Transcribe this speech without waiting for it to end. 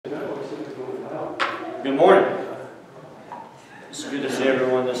Good morning. It's good to see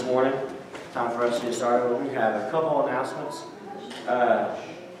everyone this morning. Time for us to get started. We have a couple announcements.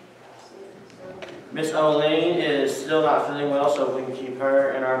 Miss Oline is still not feeling well, so we can keep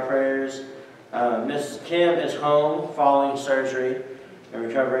her in our prayers. Miss Kim is home following surgery and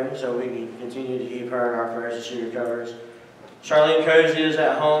recovering, so we can continue to keep her in our prayers as she recovers. Charlene Cozy is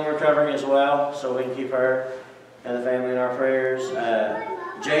at home recovering as well, so we can keep her and the family in our prayers.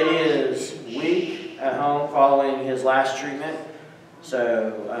 JD is weak at home following his last treatment,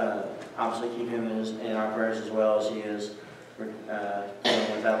 so obviously keep him in our prayers as well as he is dealing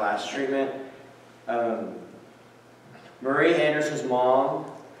with that last treatment. Marie Anderson's mom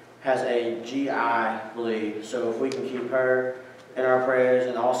has a GI bleed, so if we can keep her in our prayers,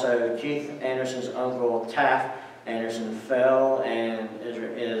 and also Keith Anderson's uncle Taft Anderson fell and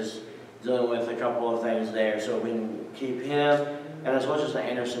is dealing with a couple of things there, so we can keep him and as well as the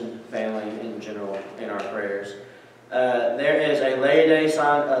Anderson family in general in our prayers. There is a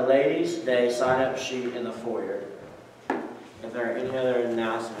Ladies' Day sign-up sheet in the foyer. If there are any other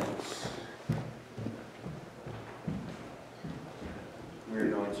announcements, we're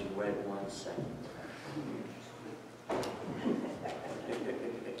going to wait 1 second.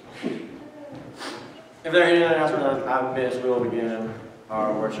 If there are any other announcements I've missed, we will begin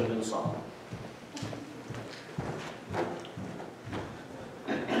our worship in song.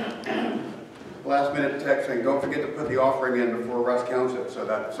 Last minute text saying, don't forget to put the offering in before Russ counts it. So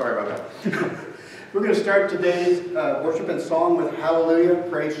sorry about that. We're going to start today's worship and song with Hallelujah,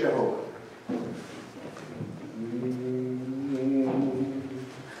 Praise Jehovah.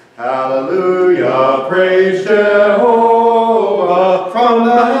 Hallelujah, praise Jehovah, from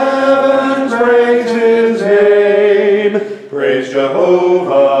the heavens praise his name. Praise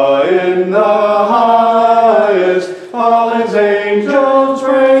Jehovah in the highest, all his angels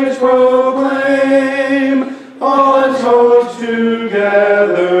praise proclaim. All his hosts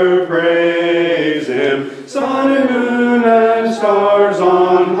together praise him, sun and moon and stars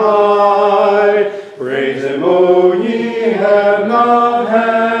on high. Praise him, O ye heaven of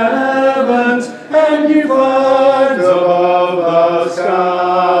heavens, and ye floods above the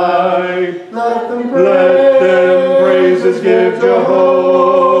sky. Let them praises give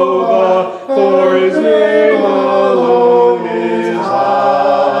Jehovah, for his name alone is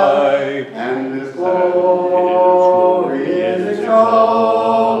high. And his glory is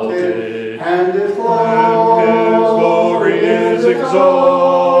exalted, and his glory is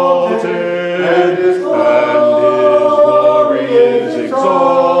exalted, and his glory is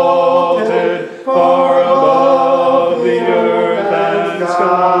exalted, far above the earth and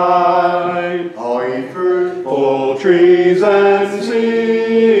sky. All ye fruitful trees and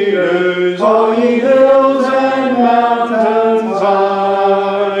cedars, all ye hills and mountains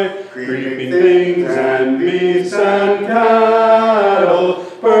high, creeping things and beasts and cattle,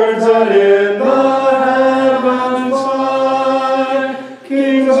 birds that in the heavens fly,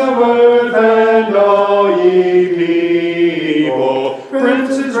 kings of earth and all ye people,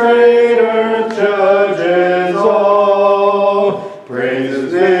 princes great, earth judges all. Praise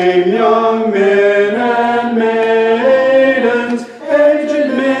his name, young men and maidens, aged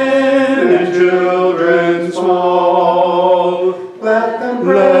men and children small. Let them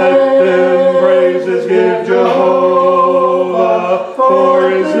praises give Jehovah, for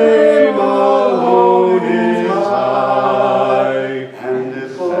his name alone is high. And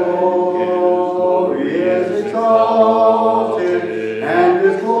his glory is exalted, and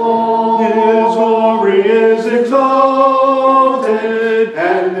his glory is exalted,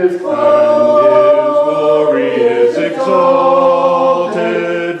 and his glory is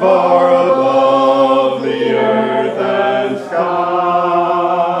exalted, far above the earth and sky.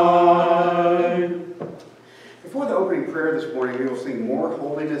 Before the opening prayer this morning, we will sing More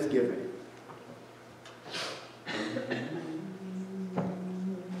Holiness Giving.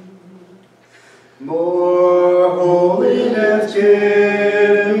 More holiness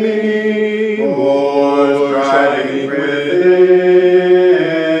give me, more striving within,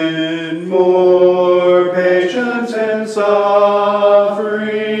 more patience and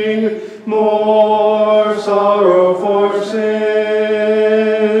suffering, more sorrow for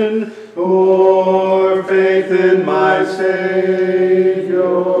sin, more faith in my Savior,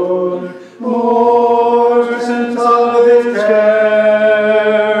 more sense of his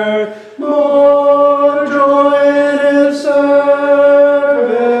care, more joy in his service,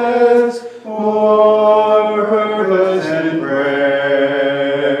 more purpose in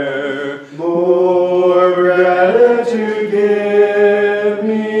prayer, more gratitude give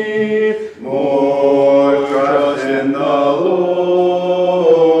me, more trust in the Lord,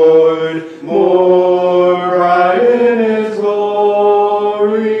 more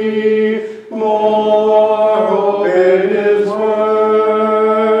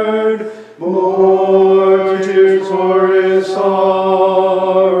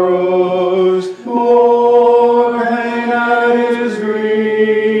sorrows, more pain at his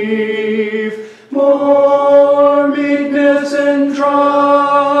grief, more meekness and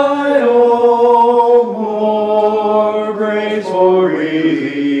trial, more grace for relief,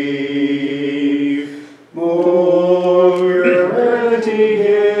 more humility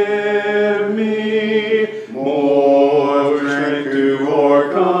give me, more strength to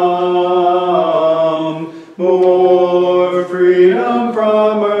overcome, more freedom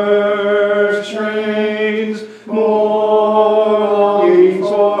from earth's chains, more longings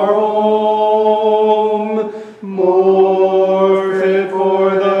for home, more fit for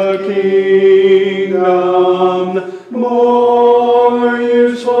the kingdom, more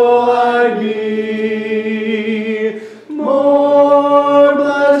useful I be, more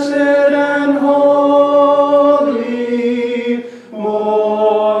blessed and holy,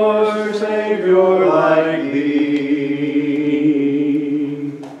 more Savior like thee.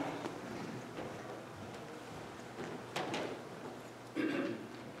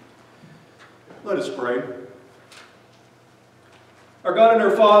 Let us pray. Our God and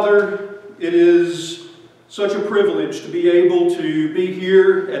our Father, it is such a privilege to be able to be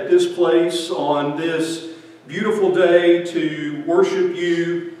here at this place on this beautiful day to worship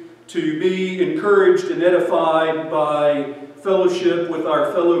you, to be encouraged and edified by fellowship with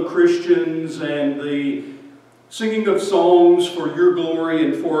our fellow Christians and the singing of songs for your glory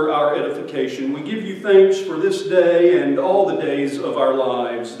and for our edification. We give you thanks for this day and all the days of our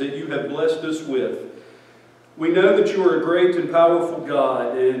lives that you have blessed us with. We know that you are a great and powerful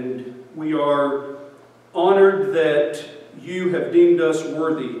God, and we are honored that you have deemed us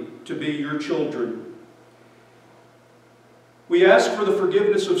worthy to be your children. We ask for the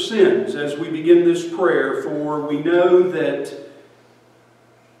forgiveness of sins as we begin this prayer, for we know that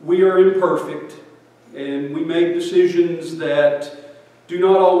we are imperfect and we make decisions that do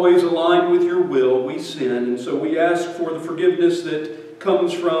not always align with your will. We sin, and so we ask for the forgiveness that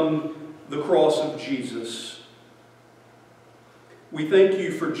comes from the cross of Jesus. We thank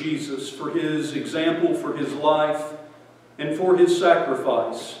you for Jesus, for his example, for his life, and for his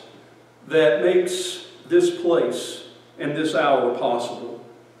sacrifice that makes this place and this hour possible.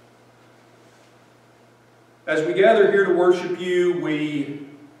 As we gather here to worship you, we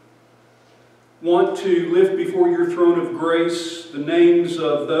want to lift before your throne of grace the names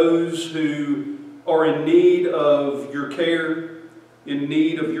of those who are in need of your care, in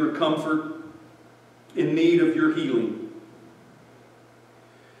need of your comfort, in need of your healing.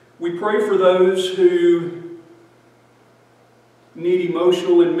 We pray for those who need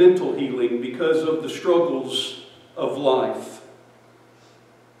emotional and mental healing because of the struggles of life.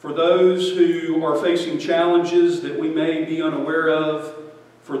 For those who are facing challenges that we may be unaware of,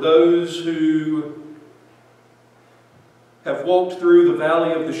 for those who have walked through the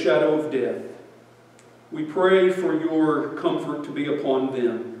valley of the shadow of death, we pray for your comfort to be upon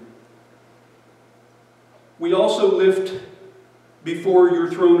them. We also lift before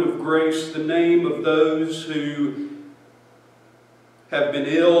your throne of grace the name of those who have been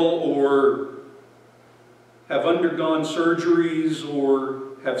ill or have undergone surgeries or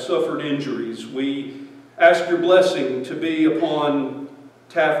have suffered injuries. We ask your blessing to be upon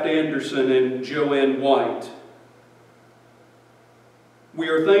Taft Anderson and Joanne White. We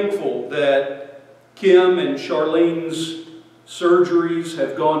are thankful that Kim and Charlene's surgeries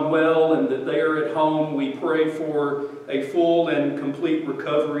have gone well and that they are at home. We pray for a full and complete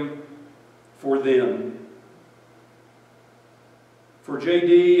recovery for them. For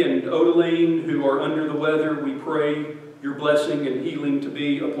J.D. and Odeline, who are under the weather, we pray your blessing and healing to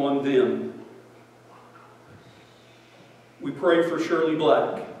be upon them. We pray for Shirley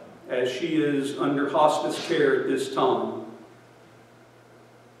Black as she is under hospice care at this time.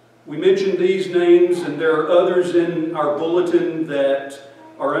 We mentioned these names, and there are others in our bulletin that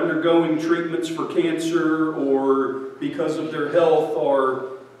are undergoing treatments for cancer or because of their health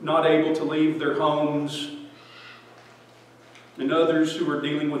are not able to leave their homes, and others who are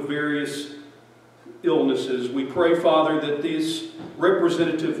dealing with various illnesses. We pray, Father, that this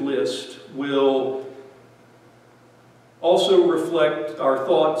representative list will also reflect our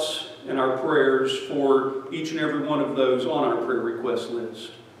thoughts and our prayers for each and every one of those on our prayer request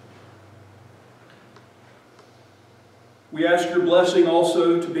list. We ask your blessing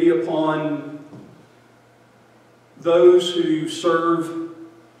also to be upon those who serve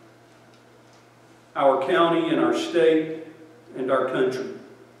our county and our state and our country.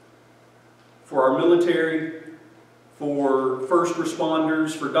 For our military, for first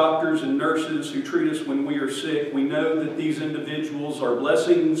responders, for doctors and nurses who treat us when we are sick. We know that these individuals are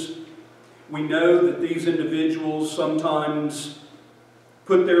blessings. We know that these individuals sometimes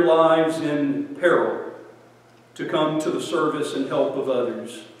put their lives in peril to come to the service and help of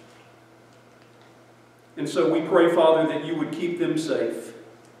others. And so we pray, Father, that you would keep them safe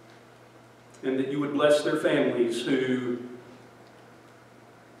and that you would bless their families who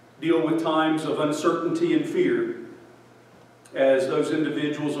deal with times of uncertainty and fear as those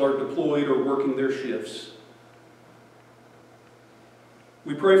individuals are deployed or working their shifts.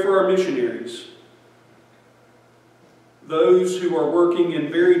 We pray for our missionaries, those who are working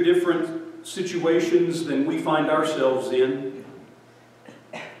in very different situations than we find ourselves in.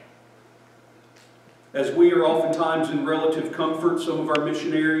 As we are oftentimes in relative comfort, some of our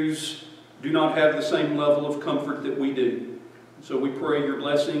missionaries do not have the same level of comfort that we do. So we pray your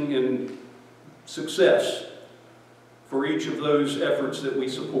blessing and success for each of those efforts that we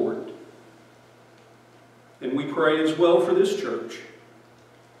support. And we pray as well for this church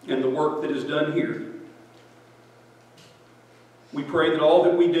and the work that is done here. We pray that all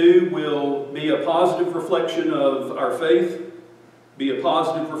that we do will be a positive reflection of our faith, be a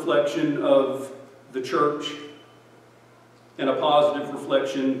positive reflection of the church, and a positive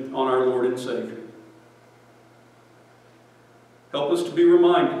reflection on our Lord and Savior. Help us to be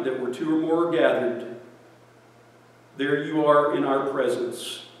reminded that where two or more are gathered, there you are in our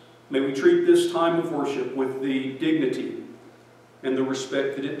presence. May we treat this time of worship with the dignity and the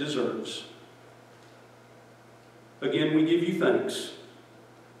respect that it deserves. Again, we give you thanks.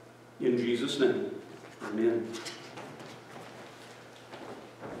 In Jesus' name, amen.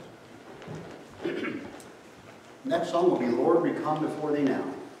 Next song will be Lord, We Come Before Thee Now.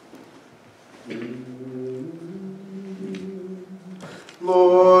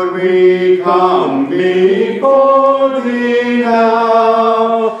 Lord, we come before Thee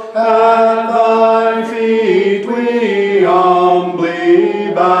now, at Thy feet we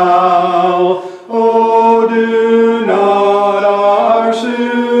humbly bow. Oh, do not our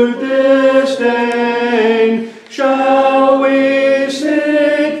suit disdain. Shall we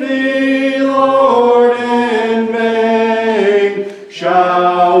seek Thee, Lord, in vain?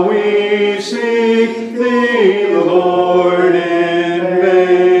 Shall we seek Thee, Lord, in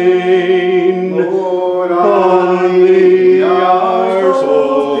vain? Lord, on Thee our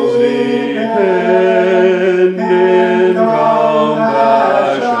souls depend. In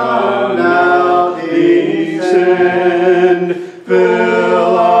compassion now descend.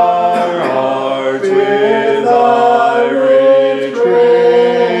 Fill our hearts with Thy rich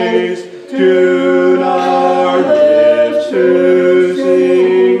grace. Tune our lips to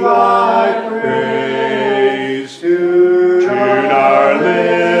sing Thy praise. Tune our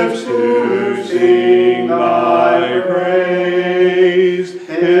lips to sing Thy praise.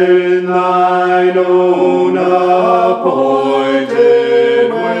 In Thine own appointed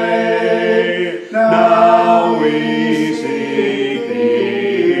way, now we seek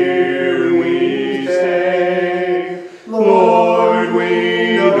Thee, here we stay. Lord,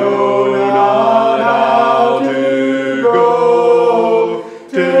 we know not how to go,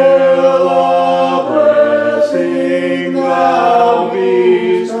 till a blessing Thou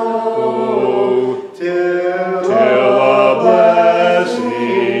bestow. Till a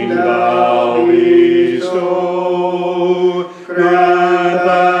blessing Thou bestow. Grant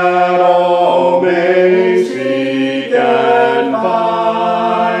that all may seek and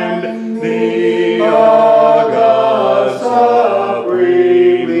find Thee, O God,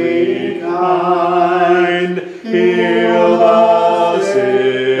 supremely kind. Heal the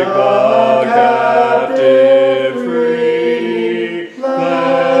sick, the captive free.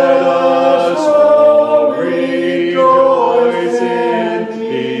 Let us all rejoice in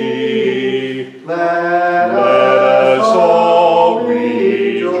Thee. Let us all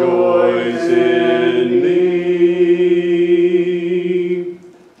rejoice in Thee.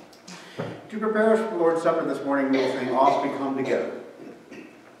 To prepare us for the Lord's Supper this morning, we'll sing Oft We Come Together.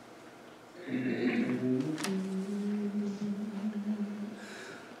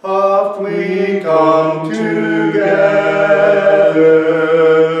 Oft we come together,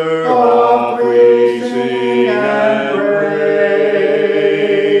 oft we sing and pray.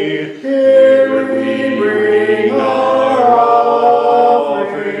 Here we bring our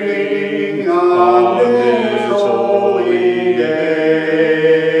offering on this holy day.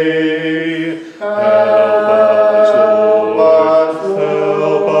 Help us, Lord,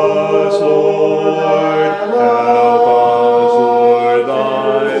 help us, Lord, help us, Lord,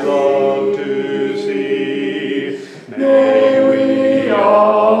 Thy love to see. May we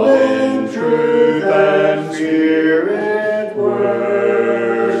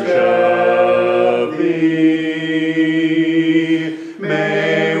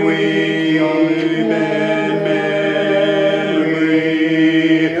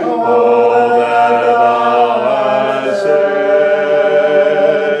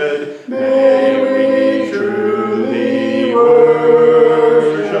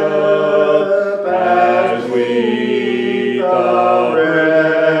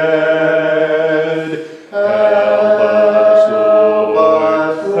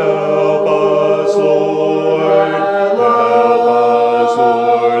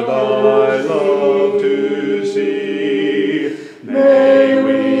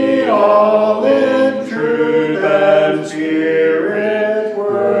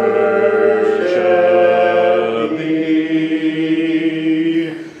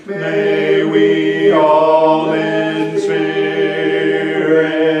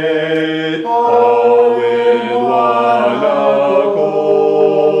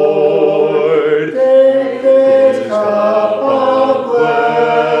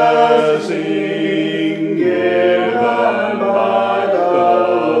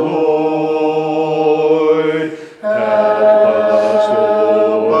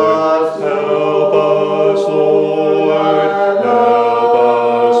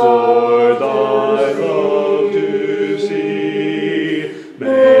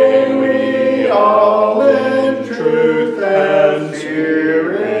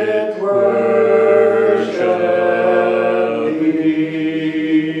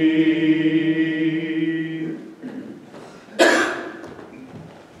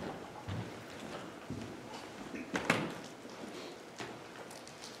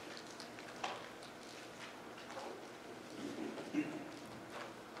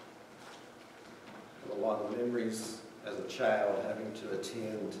memories as a child having to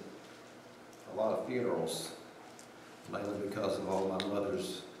attend a lot of funerals, mainly because of all my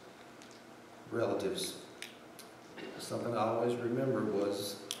mother's relatives. Something I always remembered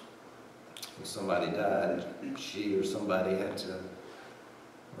was when somebody died, she or somebody had to,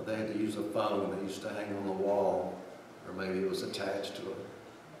 well, they had to use a phone they used to hang on the wall, or maybe it was attached to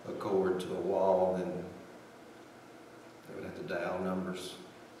a cord to a wall, and they would have to dial numbers.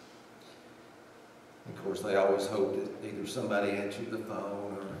 And of course, they always hoped that either somebody answered the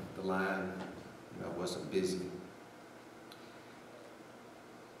phone or the line, wasn't busy.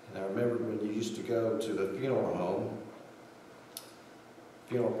 And I remember when you used to go to the funeral home,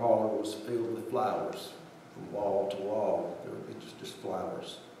 funeral parlor was filled with flowers from wall to wall. There would be just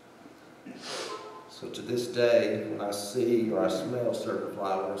flowers. So to this day, when I see or I smell certain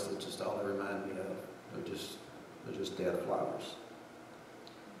flowers, that's just all they remind me of. They're just dead flowers.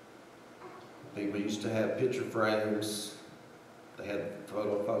 People used to have picture frames. They had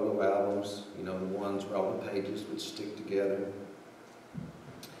photo albums, the ones where all the pages would stick together.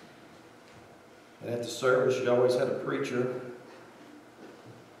 And at the service, you always had a preacher.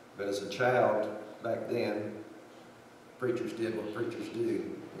 But as a child, back then, preachers did what preachers do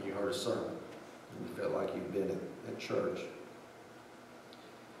when you heard a sermon. And you felt like you'd been at church.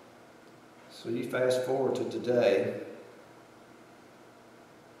 So you fast forward to today.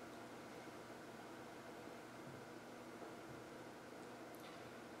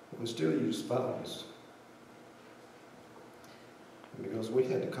 We still use phones. Because we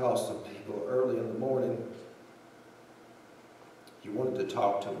had to call some people early in the morning. You wanted to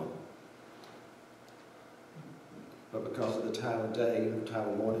talk to them. But because of the time of day, the time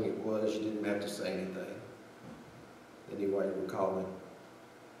of morning it was, you didn't have to say anything. Anyway, you were calling.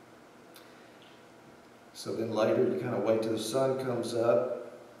 So then later, you kind of wait till the sun comes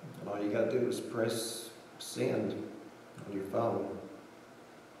up, and all you got to do is press send on your phone.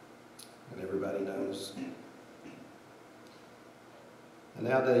 And everybody knows. And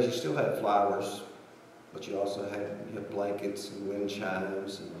nowadays you still have flowers, but you also have blankets and wind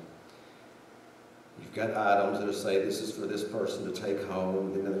chimes, and you've got items that say this is for this person to take home,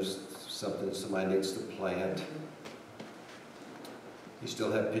 and then there's something somebody needs to plant. You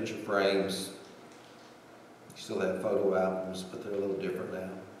still have picture frames, you still have photo albums, but they're a little different now.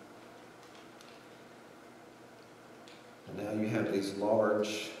 And now you have these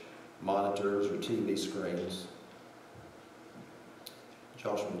large monitors or TV screens.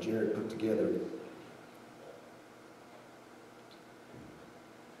 Joshua and Jared put together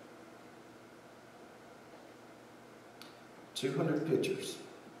 .200 pictures.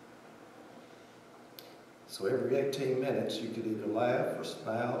 So every 18 minutes you could either laugh or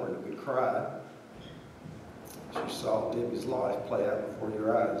smile or you could cry as you saw Debbie's life play out before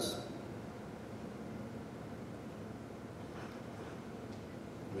your eyes.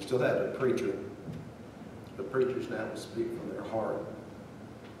 We still have a preacher. The preachers now will speak from their heart.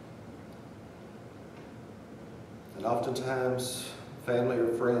 And oftentimes, family or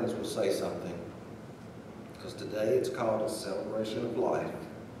friends will say something. Because today it's called a celebration of life.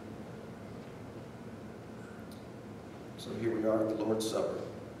 So here we are at the Lord's Supper.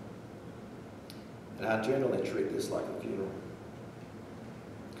 And I generally treat this like a funeral.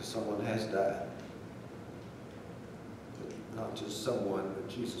 Because someone has died. Not just someone, but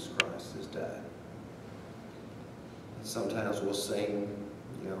Jesus Christ has died. And sometimes we'll sing,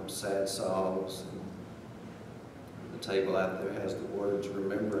 sad songs. And the table out there has the words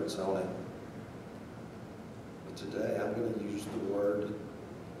remembrance on it. But today I'm going to use the word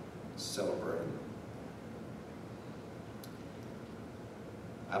celebrate.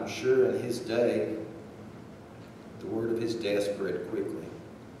 I'm sure in his day, the word of his death spread quickly.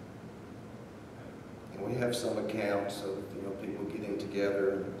 And we have some accounts of people getting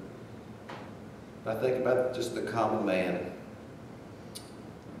together. And I think about just the common man.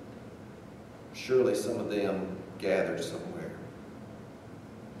 Surely some of them gathered somewhere.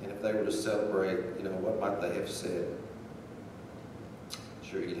 And if they were to celebrate, what might they have said?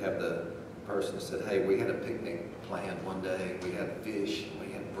 Sure, you'd have the person that said, hey, we had a picnic planned one day. We had fish, and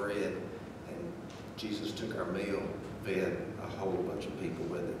we had bread, and Jesus took our meal, fed a whole bunch of people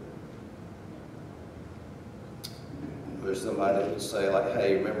with it. There's somebody that would say, like,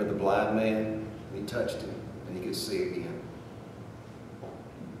 hey, remember the blind man? And he touched him, and he could see again.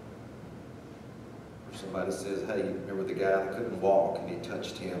 Or somebody says, hey, remember the guy that couldn't walk, and he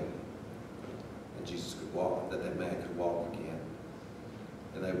touched him, and Jesus could walk, that man could walk again.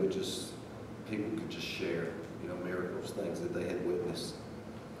 And they would people could just share, miracles, things that they had witnessed.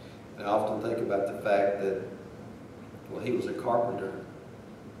 And I often think about the fact that, well, he was a carpenter.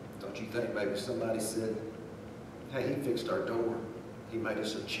 Don't you think maybe somebody said, Hey, he fixed our door. He made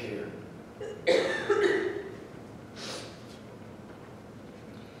us a chair.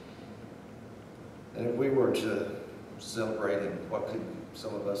 And if we were to celebrate him, what could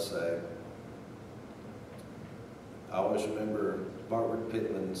some of us say? I always remember Margaret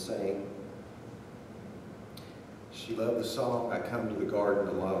Pittman saying, she loved the song, "I Come to the Garden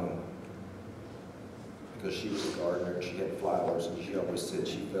Alone," because she was a gardener and she had flowers, and she always said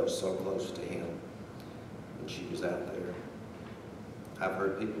she felt so close to him when she was out there. I've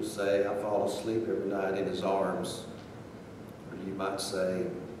heard people say, "I fall asleep every night in his arms." Or you might say,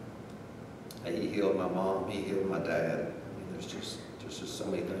 "Hey, he healed my mom, he healed my dad." I mean, there's just so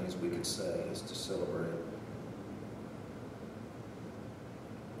many things we could say as to celebrate.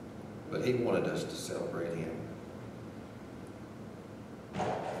 But he wanted us to celebrate him.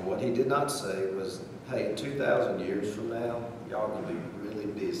 And what he did not say was, hey, in 2,000 years from now, y'all going to be really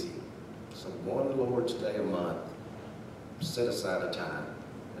busy. So one Lord's Day a month, set aside a time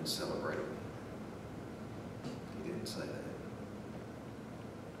and celebrate him. He didn't say that.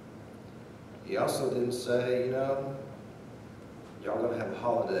 He also didn't say, y'all going to have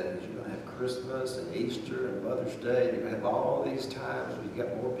holidays. You're going to have Christmas and Easter and Mother's Day. You're going to have all these times where you've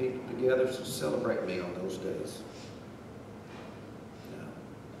got more people together, so celebrate me on those days. No.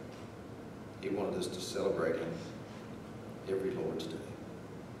 He wanted us to celebrate him every Lord's Day.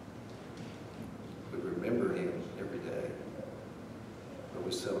 We remember him every day, but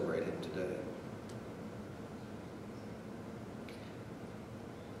we celebrate him today.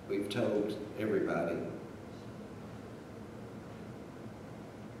 We've told everybody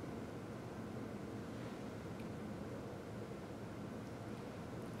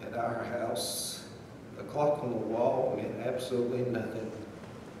at our house, the clock on the wall meant absolutely nothing.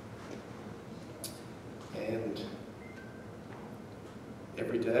 And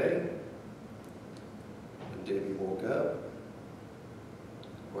every day, when Debbie woke up,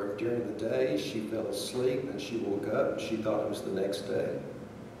 or if during the day she fell asleep and she woke up and she thought it was the next day,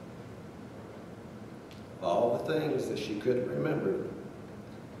 all the things that she couldn't remember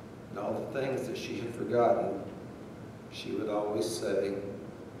and all the things that she had forgotten, she would always say,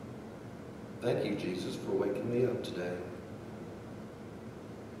 "Thank you, Jesus, for waking me up today."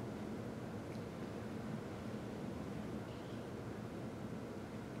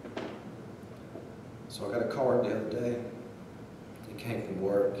 So I got a card the other day. It came from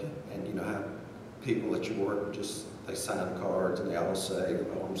work, and you know how people at your work they sign cards and they all say,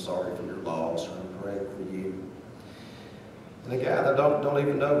 "Oh, I'm sorry for your loss," or "I'm praying for you." And a guy that I don't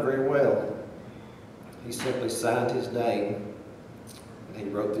even know very well, he simply signed his name, and he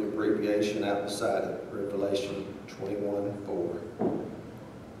wrote the abbreviation out beside it, Revelation 21:4,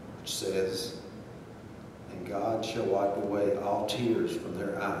 which says, "And God shall wipe away all tears from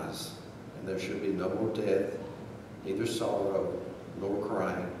their eyes, and there shall be no more death, neither sorrow nor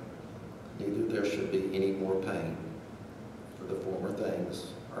crying, neither there shall be any more pain, for the former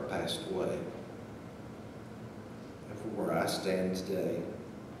things are passed away." And from where I stand today,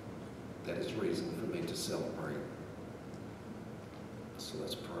 that is reason for me to celebrate. So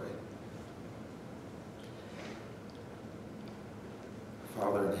let's pray.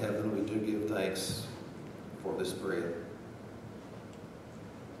 Father in heaven, we do give thanks for this bread.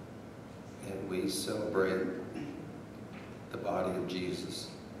 And we celebrate the body of Jesus.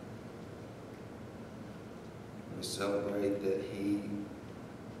 We celebrate that he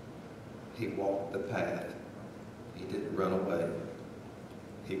walked the path. He didn't run away.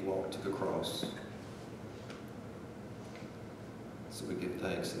 He walked to the cross. So we give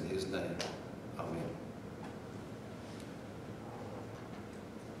thanks in his name. Amen.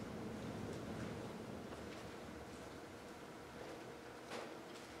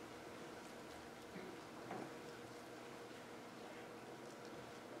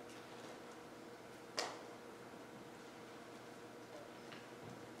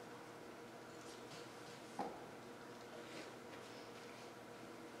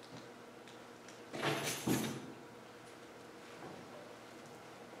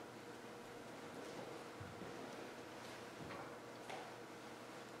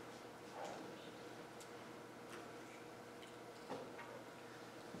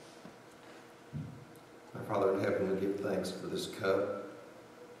 Our Father in heaven, we give thanks for this cup.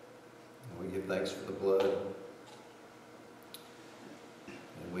 And we give thanks for the blood.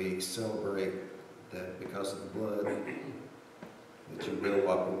 And we celebrate that because of the blood, that you will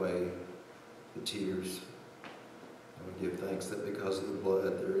wipe away the tears. And we give thanks that because of the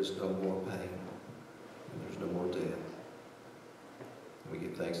blood, there is no more pain and there's no more death. And we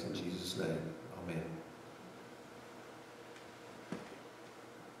give thanks in Jesus' name. Amen.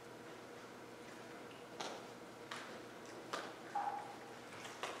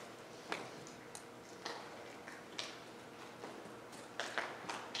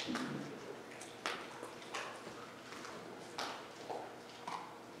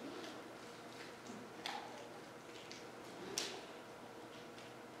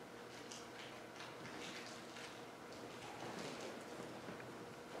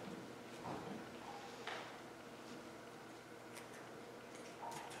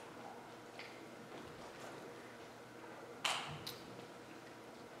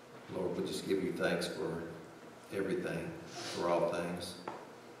 Lord, we just give you thanks for everything, for all things.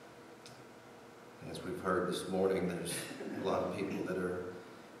 As we've heard this morning, there's a lot of people that are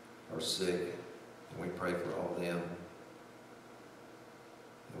sick, and we pray for all of them.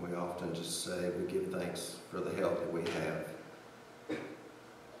 And we often just say we give thanks for the health that we have.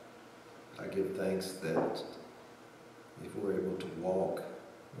 I give thanks that if we're able to walk,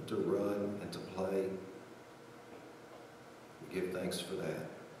 and to run, and to play, we give thanks for that.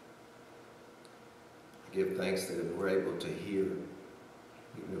 I give thanks that if we're able to hear,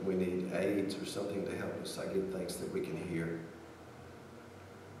 even if we need aids or something to help us, I give thanks that we can hear.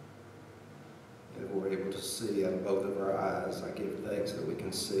 If we're able to see out of both of our eyes, I give thanks that we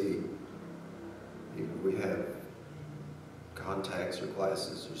can see. Even if we have contacts or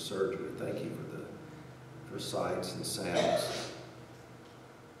glasses or surgery, thank you for sights and sounds.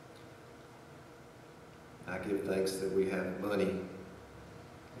 I give thanks that we have money.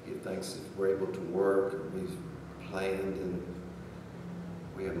 I give thanks if we're able to work, or we've planned and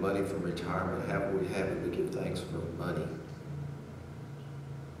we have money from retirement. However we have it, we give thanks for money.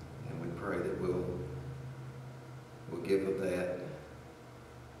 And we pray that we'll give of that.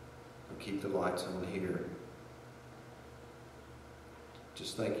 We'll keep the lights on here.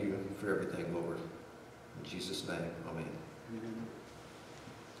 Just thank you for everything, Lord. In Jesus' name, amen. Amen.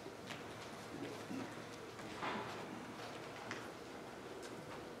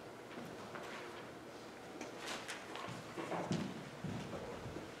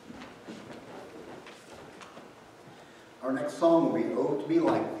 Our next song will be "Oh, to Be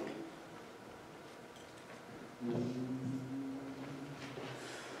Like Thee."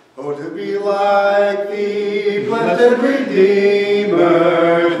 Oh, to be like Thee, blessed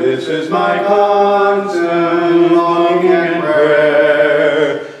Redeemer, this is my constant longing and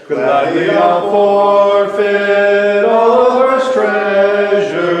prayer. Gladly I'll forfeit all of earth's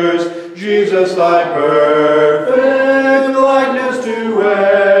treasures, Jesus, Thy perfect likeness to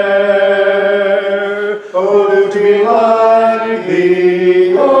wear. Oh, to be like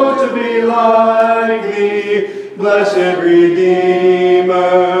Thee, oh, to be like Thee, blessed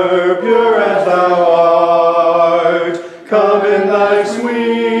Redeemer, pure as Thou art. Come in Thy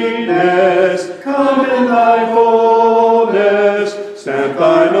sweetness, come in Thy fullness, stamp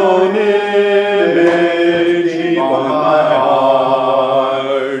Thine own image deep on my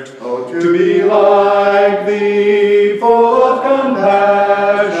heart. Oh, to be like Thee, full of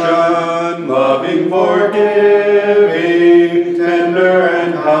compassion, loving, forgiving, tender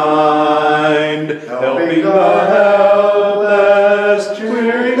and kind, helping the helpless,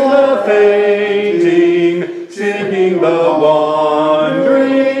 cheering the fainting, seeking the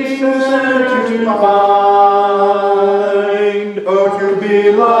wandering sinner to find. Oh, to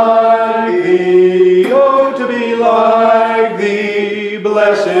be like Thee, oh, to be like Thee,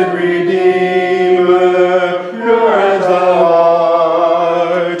 blessed Redeemer, pure as Thou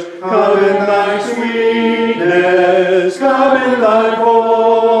art. Come in Thy sweetness, come in Thy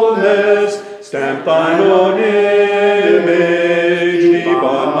fullness, stamp Thine own image deep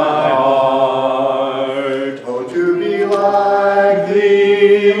on my heart. Oh, to be like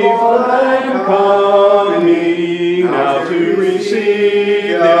Thee, Lord, I am coming now to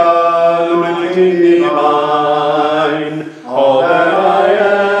receive the anointing divine. All that I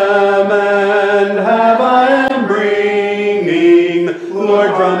am and have I am bringing,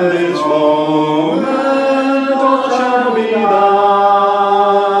 Lord, from this moment all shall be Thine.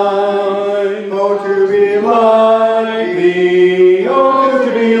 Oh, to be like Thee, oh,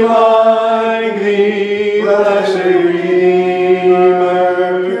 to be like Thee, blessed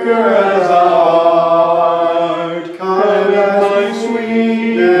Redeemer, pure as Thou art. Come in Thy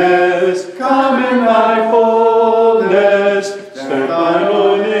sweetness, come in Thy fullness, stamp Thine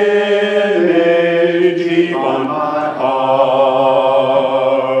own image deep on my heart.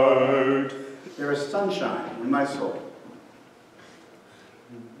 There is sunshine in my soul.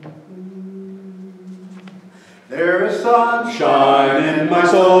 There is sunshine in my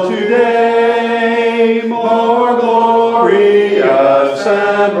soul today, more glorious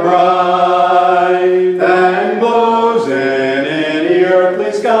and bright than glows in any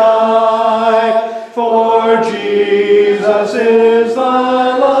earthly sky. For Jesus is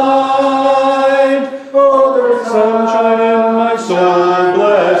Thy light. Oh, there's sunshine in my soul,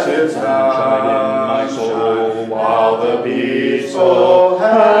 blessed sunshine in my soul, while the peaceful,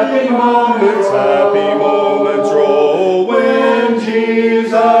 happy moments roll when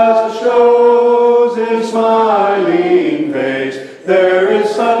Jesus shows His smiling face. There is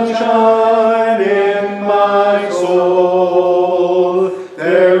sunshine in my soul.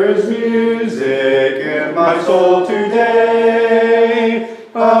 There is music in my soul today,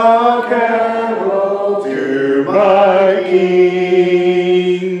 a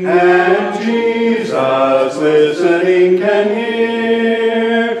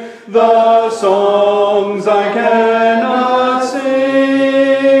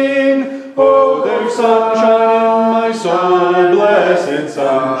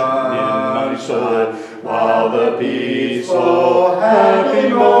peaceful, happy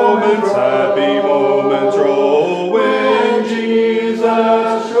moments roll when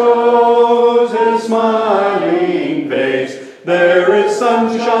Jesus shows his smiling face. There is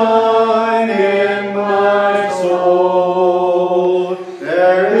sunshine in my soul.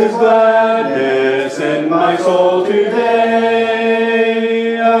 There is gladness in my soul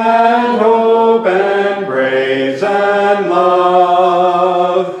today, and hope and praise and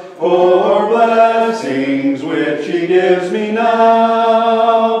love for blessings which he gives me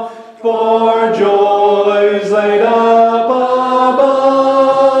now, for joys laid up above.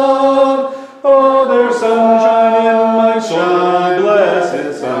 Oh, there's sunshine in my soul,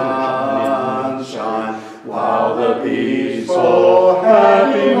 blessed sunshine, while the peaceful,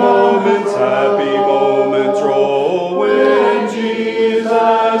 happy moments roll when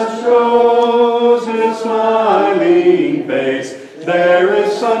Jesus shows his smiling face. There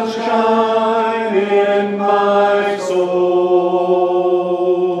is sunshine in my soul.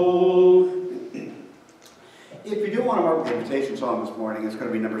 If you do want to mark the invitation song this morning, it's going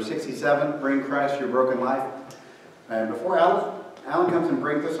to be number 67, Bring Christ Your Broken Life. And before Alan comes and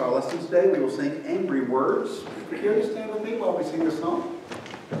brings us our lesson today, we will sing Angry Words. If you're here to stand with me while we sing this song,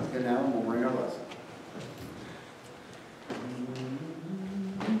 and now we'll bring our lesson.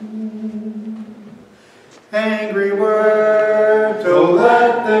 Angry words, So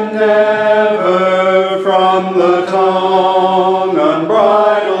let them never from the tongue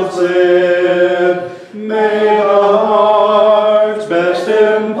unbridled slip. May the heart's best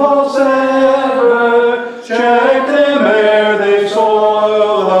impulse ever check them ere they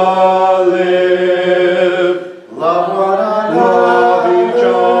soil the lip. love one Love each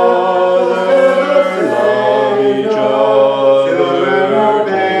other, Children,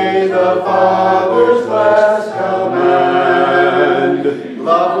 obey the Father's last command.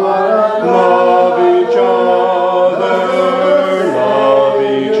 Love one love each other, love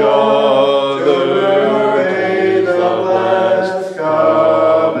each other. obey the last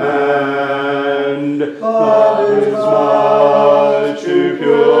command. Love is much too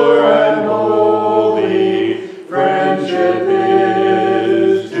pure and holy. Friendship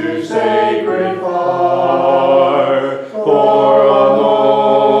is too sacred far for a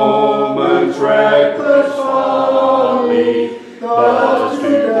moment's reckless folly, thus to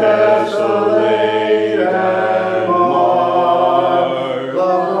desolate and mar.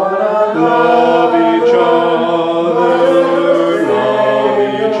 Love each other, love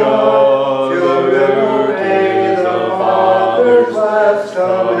each other, is the Father's last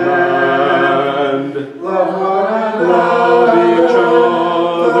command. Love each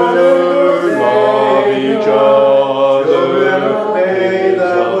other, love each other, is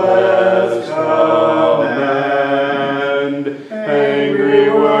the last command. Angry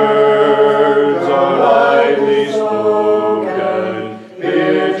words are lightly spoken,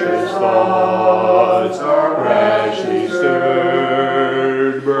 piteous thoughts are rashly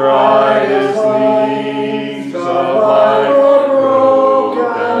stirred, brightest leaves of life are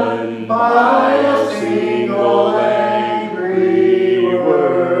broken by a single angry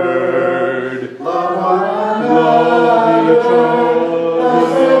word. Love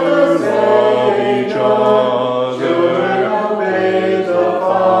each other, obey the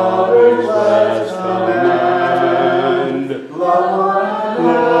Father's last command.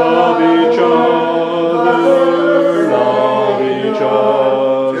 Love each other, love each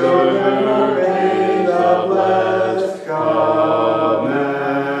other, obey the last command.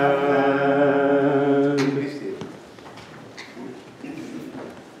 Please stand.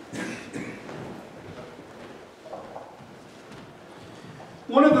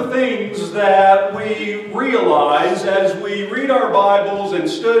 One of the things that we realize as we read our Bibles and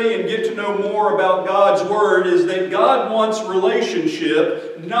study and get to know more about God's Word is that God wants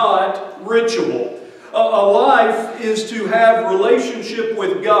relationship, not ritual. A life is to have relationship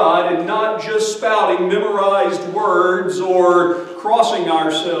with God and not just spouting memorized words or crossing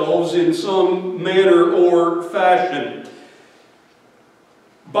ourselves in some manner or fashion.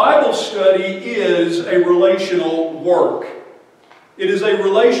 Bible study is a relational work. It is a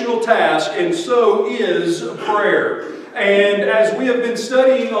relational task, and so is prayer. And as we have been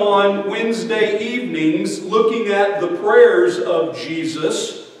studying on Wednesday evenings, looking at the prayers of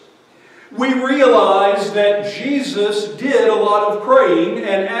Jesus, we realize that Jesus did a lot of praying,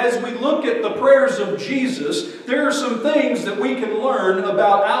 and as we look at the prayers of Jesus, there are some things that we can learn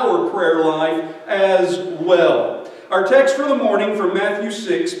about our prayer life as well. Our text for the morning from Matthew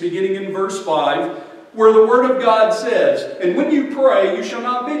 6, beginning in verse 5, where the Word of God says, "And when you pray, you shall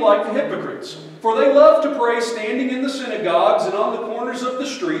not be like the hypocrites, for they love to pray standing in the synagogues and on the corners of the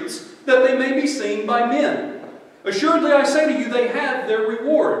streets, that they may be seen by men. Assuredly I say to you, they have their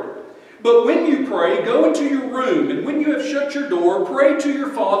reward. But when you pray, go into your room, and when you have shut your door, pray to your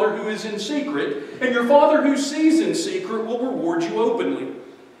Father who is in secret, and your Father who sees in secret will reward you openly.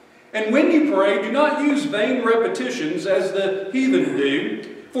 And when you pray, do not use vain repetitions as the heathen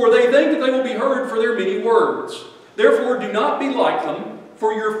do, for they think that they will be heard for their many words. Therefore do not be like them,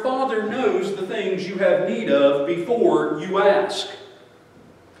 for your Father knows the things you have need of before you ask.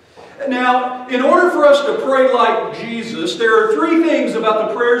 Now, in order for us to pray like Jesus, there are three things about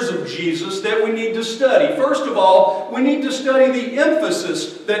the prayers of Jesus that we need to study. First of all, we need to study the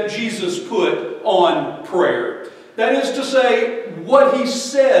emphasis that Jesus put on prayer. That is to say, what He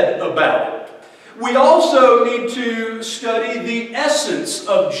said about it. We also need to study the essence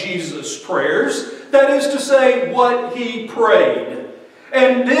of Jesus' prayers. That is to say, what He prayed.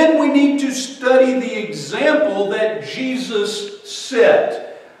 And then we need to study the example that Jesus set.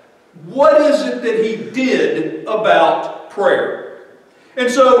 What is it that He did about prayer?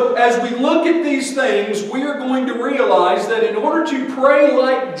 And so, as we look at these things, we are going to realize that in order to pray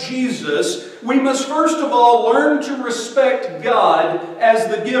like Jesus, we must first of all learn to respect God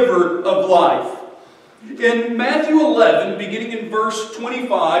as the giver of life. In Matthew 11, beginning in verse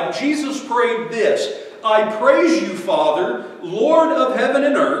 25, Jesus prayed this: I praise you, Father, Lord of heaven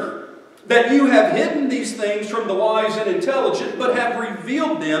and earth, that you have hidden these things from the wise and intelligent, but have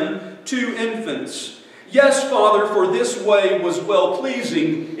revealed them to infants. Yes, Father, for this way was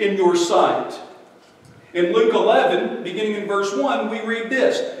well-pleasing in your sight. In Luke 11, beginning in verse 1, we read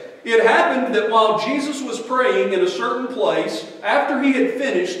this: It happened that while Jesus was praying in a certain place, after he had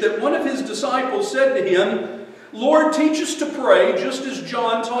finished, that one of his disciples said to him, Lord, teach us to pray, just as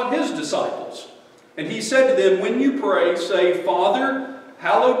John taught his disciples. And he said to them, when you pray, say, Father,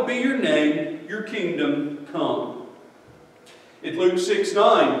 hallowed be your name, your kingdom come. In Luke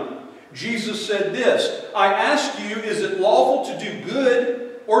 6:9, Jesus said this, I ask you, is it lawful to do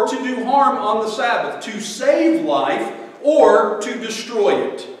good or to do harm on the Sabbath, to save life or to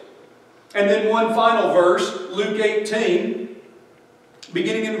destroy it? And then one final verse, Luke 18,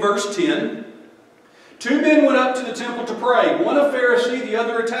 beginning in verse 10. Two men went up to the temple to pray, one a Pharisee, the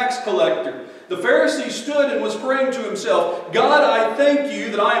other a tax collector. The Pharisee stood and was praying to himself, God, I thank you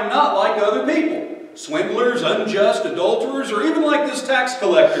that I am not like other people, swindlers, unjust, adulterers, or even like this tax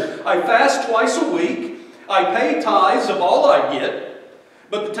collector. I fast twice a week. I pay tithes of all I get.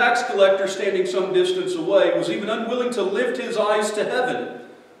 But the tax collector, standing some distance away, was even unwilling to lift his eyes to heaven,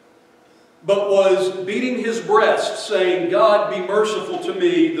 but was beating his breast, saying, God, be merciful to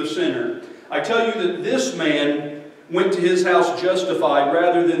me, the sinner. I tell you that this man went to his house justified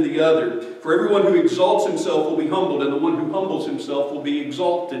rather than the other. For everyone who exalts himself will be humbled, and the one who humbles himself will be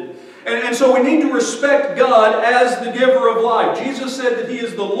exalted. And so we need to respect God as the giver of life. Jesus said that He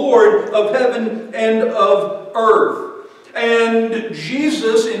is the Lord of heaven and of earth. And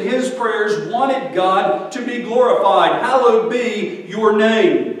Jesus, in His prayers, wanted God to be glorified. Hallowed be your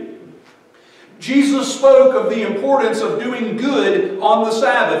name. Jesus spoke of the importance of doing good on the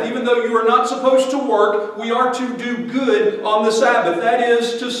Sabbath. Even though you are not supposed to work, we are to do good on the Sabbath. That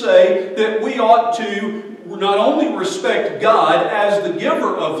is to say that we ought to not only respect God as the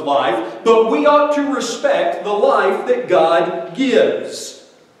giver of life, but we ought to respect the life that God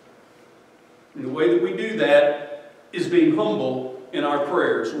gives. And the way that we do that is being humble in our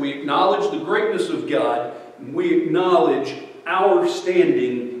prayers. We acknowledge the greatness of God, and we acknowledge our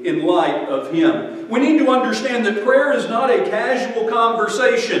standing in light of Him. We need to understand that prayer is not a casual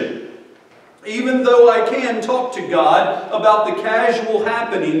conversation. Even though I can talk to God about the casual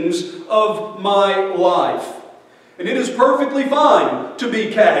happenings of my life. And it is perfectly fine to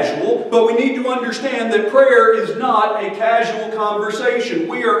be casual, but we need to understand that prayer is not a casual conversation.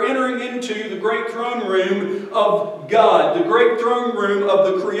 We are entering into the great throne room of God, the great throne room of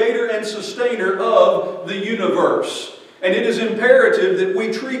the Creator and Sustainer of the universe. And it is imperative that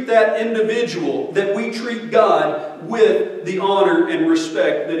we treat that individual, that we treat God with the honor and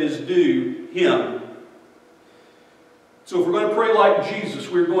respect that is due Him. So if we're going to pray like Jesus,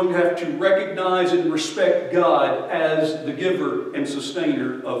 we're going to have to recognize and respect God as the giver and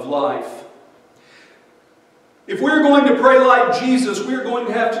sustainer of life. If we're going to pray like Jesus, we're going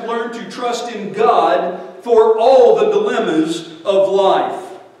to have to learn to trust in God for all the dilemmas of life.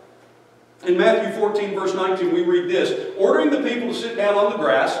 In Matthew 14, verse 19, we read this, ordering the people to sit down on the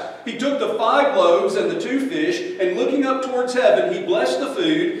grass, He took the 5 loaves and the 2 fish, and looking up towards heaven, He blessed the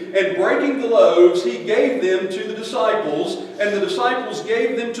food, and breaking the loaves, He gave them to the disciples, and the disciples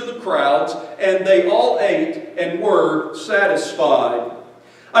gave them to the crowds, and they all ate and were satisfied.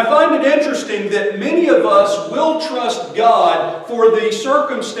 I find it interesting that many of us will trust God for the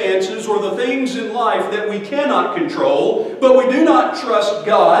circumstances or the things in life that we cannot control, but we do not trust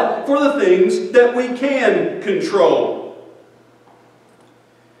God for the things that we can control.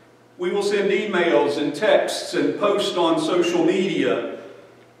 We will send emails and texts and post on social media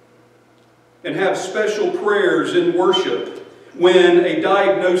and have special prayers in worship when a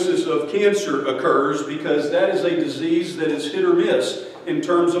diagnosis of cancer occurs, because that is a disease that is hit or miss in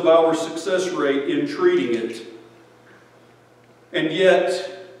terms of our success rate in treating it. And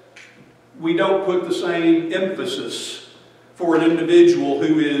yet, we don't put the same emphasis for an individual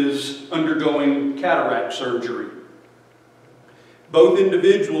who is undergoing cataract surgery. Both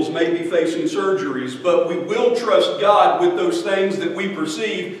individuals may be facing surgeries, but we will trust God with those things that we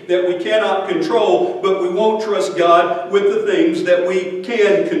perceive that we cannot control, but we won't trust God with the things that we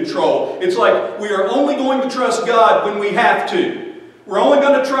can control. It's like we are only going to trust God when we have to. We're only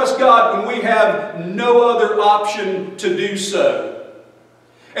going to trust God when we have no other option to do so.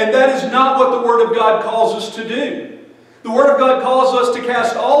 And that is not what the Word of God calls us to do. The Word of God calls us to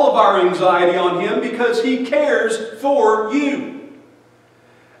cast all of our anxiety on Him because He cares for you.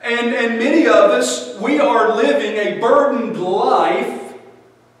 And many of us, we are living a burdened life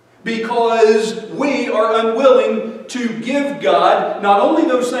because we are unwilling to give God not only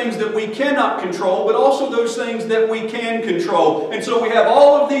those things that we cannot control, but also those things that we can control. And so we have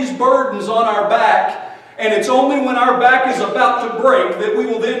all of these burdens on our back, and it's only when our back is about to break that we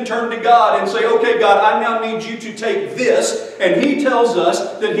will then turn to God and say, okay, God, I now need you to take this. And He tells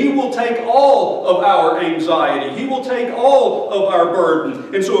us that He will take all of our anxiety. He will take all of our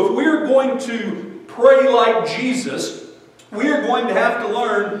burden. And so if we're going to pray like Jesus, we are going to have to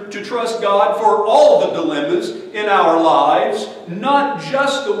learn to trust God for all the dilemmas in our lives, not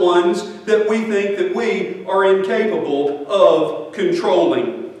just the ones that we think that we are incapable of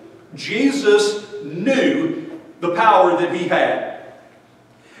controlling. Jesus knew the power that He had.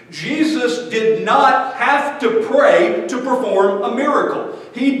 Jesus did not have to pray to perform a miracle.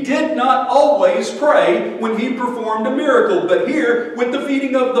 He did not always pray when He performed a miracle. But here, with the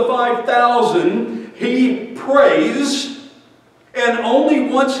feeding of the 5,000, He prays. And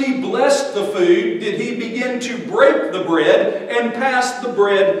only once He blessed the food did He begin to break the bread and pass the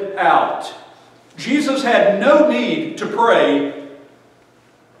bread out. Jesus had no need to pray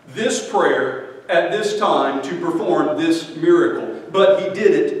this prayer at this time to perform this miracle, but He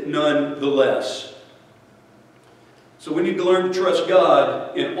did it nonetheless. So we need to learn to trust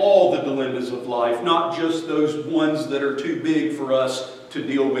God in all the dilemmas of life, not just those ones that are too big for us to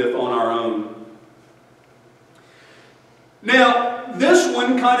deal with on our own. Now, this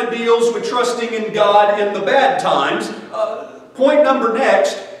one kind of deals with trusting in God in the bad times. Point number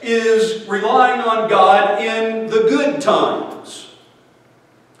next is relying on God in the good times.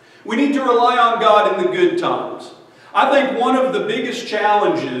 We need to rely on God in the good times. I think one of the biggest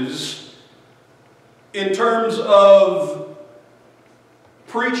challenges in terms of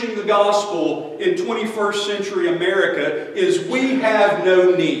preaching the gospel in 21st century America is we have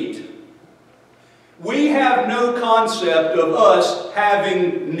no need. We have no concept of us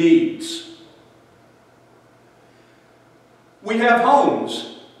having needs. We have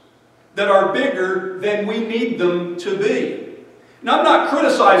homes that are bigger than we need them to be. Now, I'm not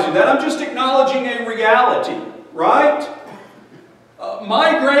criticizing that. I'm just acknowledging a reality, right?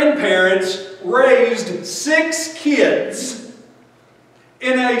 My grandparents raised 6 kids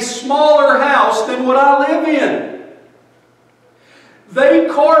in a smaller house than what I live in. They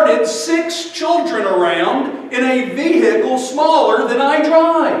carted 6 children around in a vehicle smaller than I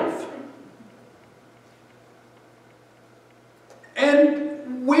drive.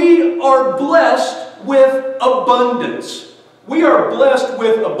 And we are blessed with abundance. We are blessed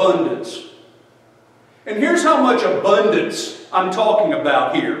with abundance. And here's how much abundance I'm talking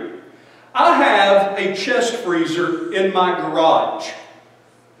about here. I have a chest freezer in my garage.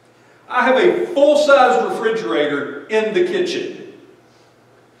 I have a full-size refrigerator in the kitchen.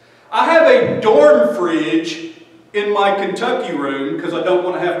 I have a dorm fridge in my Kentucky room because I don't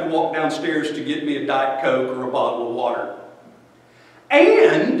want to have to walk downstairs to get me a Diet Coke or a bottle of water.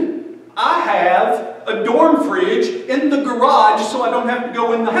 And I have a dorm fridge in the garage so I don't have to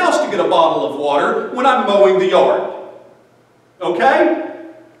go in the house to get a bottle of water when I'm mowing the yard. Okay?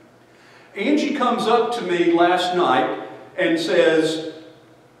 Angie comes up to me last night and says,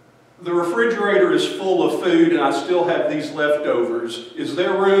 the refrigerator is full of food and I still have these leftovers. Is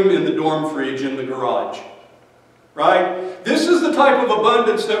there room in the dorm fridge in the garage? Right? This is the type of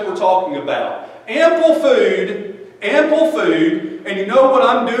abundance that we're talking about. Ample food, and you know what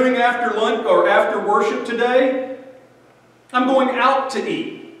I'm doing after lunch or after worship today? I'm going out to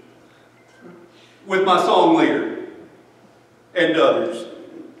eat. with my song leader and others.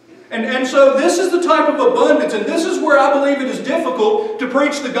 And so this is the type of abundance, and this is where I believe it is difficult to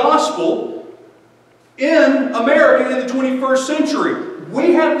preach the gospel in America in the 21st century.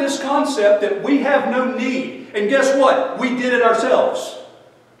 We have this concept that we have no need. And guess what? We did it ourselves.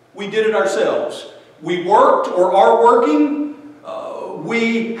 We did it ourselves. We worked or are working.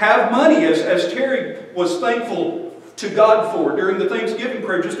 We have money, as Terry was thankful to God for during the Thanksgiving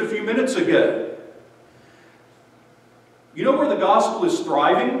prayer just a few minutes ago. You know where the gospel is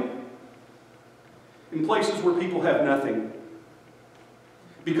thriving? In places where people have nothing.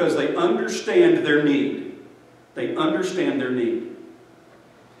 Because they understand their need. They understand their need.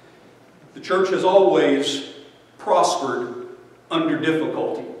 The church has always prospered under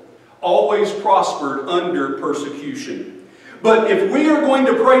difficulty. Always prospered under persecution. But if we are going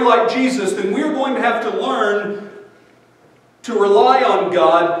to pray like Jesus, then we are going to have to learn to rely on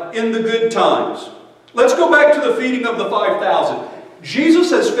God in the good times. Let's go back to the feeding of the 5,000.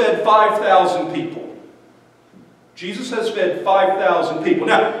 Jesus has fed 5,000 people. Jesus has fed 5,000 people.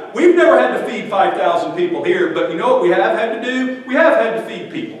 Now, we've never had to feed 5,000 people here, but you know what we have had to do? We have had to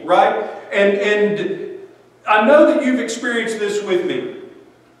feed people, right? And I know that you've experienced this with me.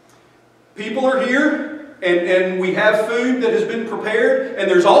 People are here, and we have food that has been prepared, and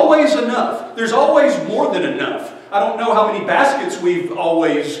there's always enough. There's always more than enough. I don't know how many baskets we've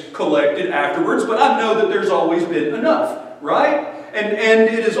always collected afterwards, but I know that there's always been enough, right? And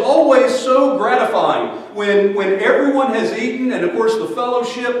it is always so gratifying when everyone has eaten, and of course the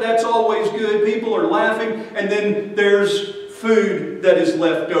fellowship, that's always good. People are laughing, and then there's food that is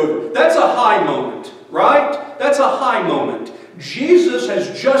left over. That's a high moment, right? That's a high moment. Jesus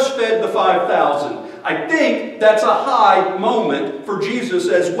has just fed the 5,000. I think that's a high moment for Jesus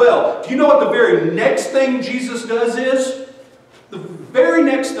as well. Do you know what the very next thing Jesus does is? The very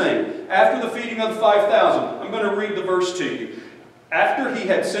next thing, after the feeding of the 5,000, I'm going to read the verse to you. After he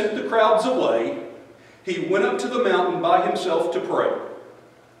had sent the crowds away, he went up to the mountain by himself to pray.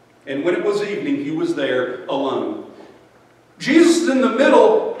 And when it was evening, he was there alone. Jesus is in the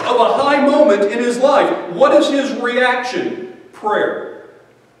middle of a high moment in his life. What is his reaction? Prayer.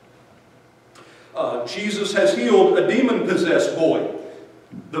 Jesus has healed a demon-possessed boy.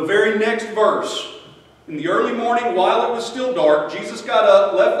 The very next verse. In the early morning, while it was still dark, Jesus got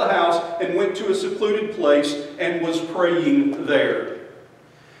up, left the house, and went to a secluded place and was praying there.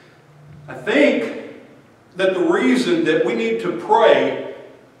 I think that the reason that we need to pray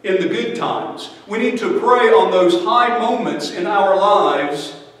in the good times, we need to pray on those high moments in our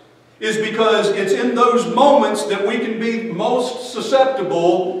lives, is because it's in those moments that we can be most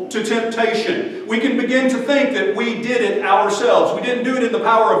susceptible to temptation. We can begin to think that we did it ourselves. We didn't do it in the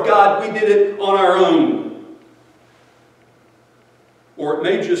power of God. We did it on our own. Or it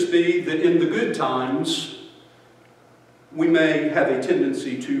may just be that in the good times, we may have a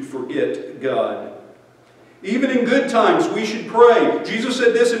tendency to forget God. Even in good times, we should pray. Jesus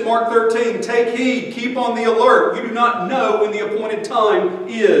said this in Mark 13, "Take heed, keep on the alert. You do not know when the appointed time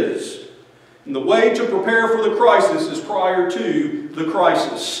is." And the way to prepare for the crisis is prior to the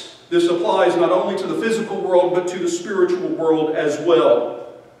crisis. This applies not only to the physical world, but to the spiritual world as well.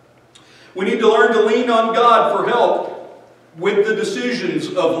 We need to learn to lean on God for help with the decisions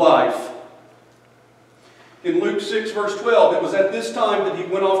of life. In Luke 6, verse 12, it was at this time that he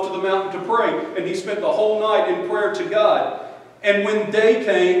went off to the mountain to pray, and he spent the whole night in prayer to God. And when day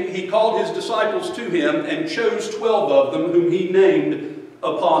came, he called his disciples to him and chose 12 of them, whom he named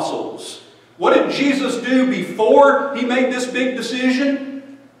apostles. What did Jesus do before he made this big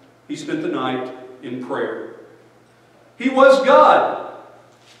decision? He spent the night in prayer. He was God.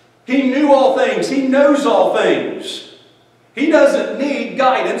 He knew all things. He knows all things. He doesn't need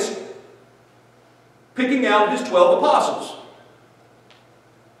guidance picking out his 12 apostles.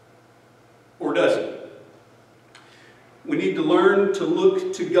 Or does he? We need to learn to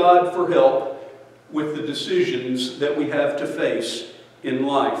look to God for help with the decisions that we have to face in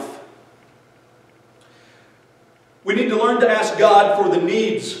life. We need to learn to ask God for the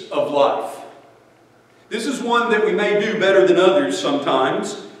needs of life. This is one that we may do better than others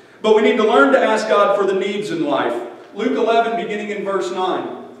sometimes, but we need to learn to ask God for the needs in life. Luke 11, beginning in verse 9.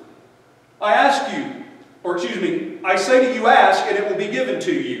 I say to you, ask, and it will be given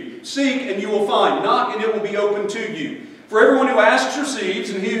to you. Seek, and you will find. Knock, and it will be opened to you. For everyone who asks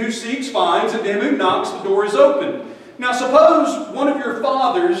receives, and he who seeks finds, and to him who knocks the door is opened. Now suppose one of your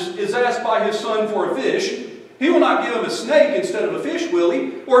fathers is asked by his son for a fish. He will not give him a snake instead of a fish, will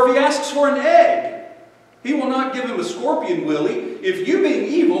he? Or if he asks for an egg, he will not give him a scorpion, will he? If you, being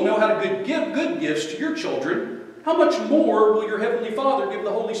evil, know how to give good gifts to your children, how much more will your Heavenly Father give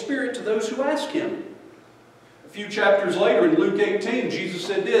the Holy Spirit to those who ask Him? A few chapters later in Luke 18, Jesus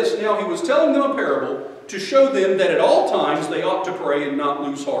said this, "Now He was telling them a parable to show them that at all times they ought to pray and not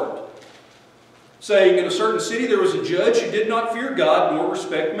lose heart. Saying, in a certain city there was a judge who did not fear God nor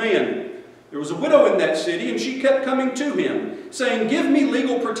respect man. There was a widow in that city, and she kept coming to him, saying, 'Give me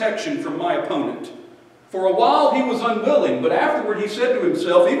legal protection from my opponent.' For a while he was unwilling, but afterward he said to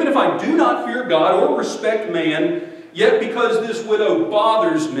himself, 'Even if I do not fear God or respect man, yet because this widow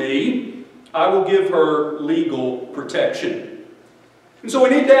bothers me, I will give her legal protection.'" And so we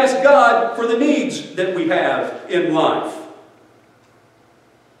need to ask God for the needs that we have in life.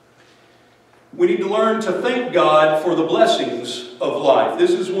 We need to learn to thank God for the blessings of life.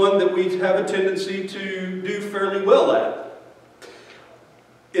 This is one that we have a tendency to do fairly well at.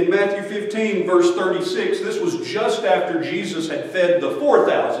 In Matthew 15, verse 36, this was just after Jesus had fed the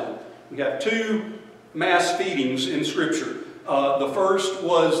 4,000. We have two mass feedings in Scripture. The first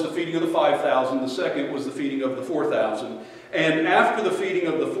was the feeding of the 5,000. The second was the feeding of the 4,000. And after the feeding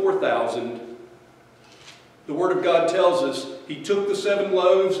of the 4,000, the Word of God tells us He took the 7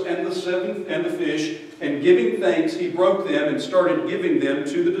 loaves and the fish, and giving thanks, He broke them and started giving them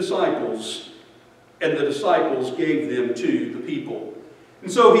to the disciples. And the disciples gave them to the people. And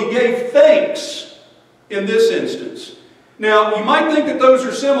so He gave thanks in this instance. Now, you might think that those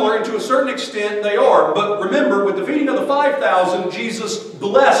are similar, and to a certain extent they are. But remember, with the feeding of the 5,000, Jesus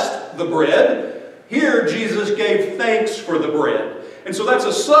blessed the bread. Here, Jesus gave thanks for the bread. And so that's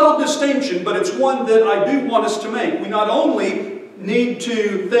a subtle distinction, but it's one that I do want us to make. We not only need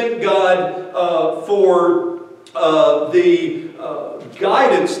to thank God for the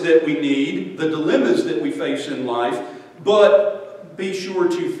guidance that we need, the dilemmas that we face in life, but be sure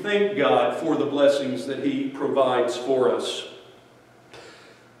to thank God for the blessings that He provides for us.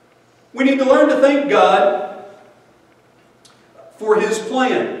 We need to learn to thank God for His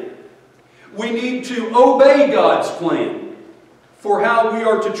plan. We need to obey God's plan for how we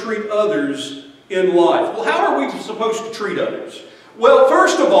are to treat others in life. Well, how are we supposed to treat others? Well,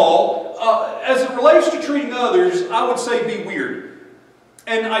 first of all, as it relates to treating others, I would say be weird.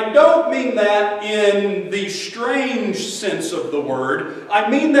 And I don't mean that in the strange sense of the word. I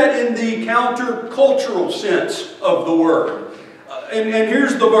mean that in the countercultural sense of the word. And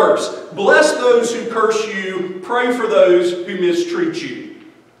here's the verse. "Bless those who curse you, pray for those who mistreat you."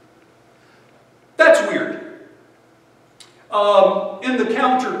 That's weird. In the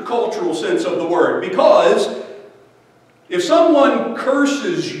countercultural sense of the word. Because if someone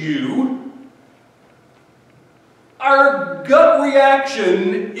curses you, our gut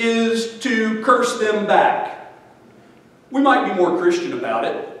reaction is to curse them back. We might be more Christian about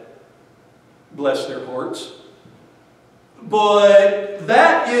it. Bless their hearts. But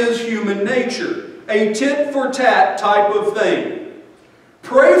that is human nature. A tit-for-tat type of thing.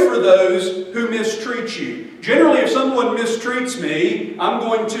 Pray for those who mistreat you. Generally, if someone mistreats me, I'm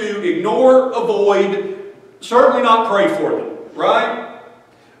going to ignore, avoid, certainly not pray for them, right?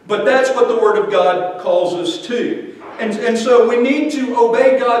 But that's what the Word of God calls us to. And so we need to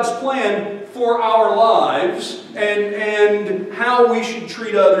obey God's plan for our lives and how we should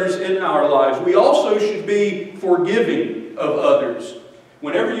treat others in our lives. We also should be forgiving of others.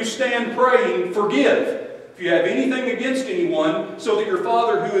 Whenever you stand praying, forgive. If you have anything against anyone, so that your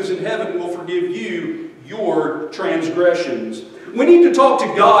Father who is in heaven will forgive you your transgressions. We need to talk to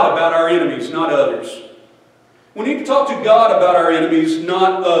God about our enemies, not others. We need to talk to God about our enemies,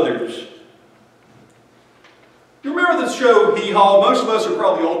 not others. You remember the show Hee Haw? Most of us are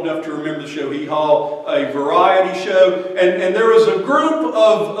probably old enough to remember the show Hee Haw, a variety show. And there was a group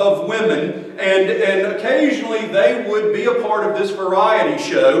of women, and occasionally they would be a part of this variety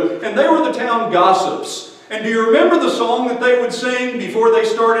show, and they were the town gossips. And do you remember the song that they would sing before they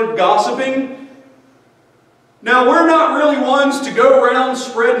started gossiping? Now, we're not really ones to go around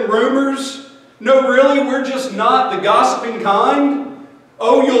spreading rumors. No, really, we're just not the gossiping kind.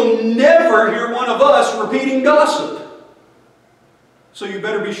 Oh, you'll never hear one of us repeating gossip. So you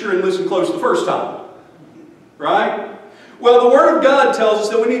better be sure and listen close the first time. Right? Well, the Word of God tells us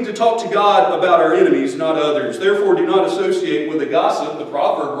that we need to talk to God about our enemies, not others. Therefore, do not associate with a gossip, the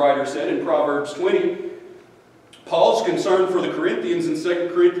proverb writer said in Proverbs 20. Paul's concern for the Corinthians in 2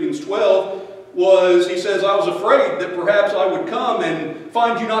 Corinthians 12 was, he says, "I was afraid that perhaps I would come and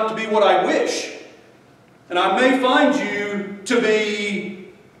find you not to be what I wish. And I may find you to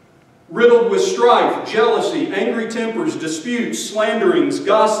be riddled with strife, jealousy, angry tempers, disputes, slanderings,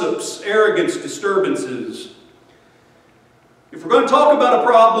 gossips, arrogance, disturbances." If we're going to talk about a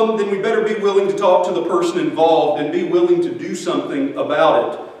problem, then we better be willing to talk to the person involved and be willing to do something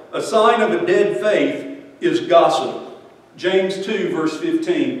about it. A sign of a dead faith is gossip. James 2, verse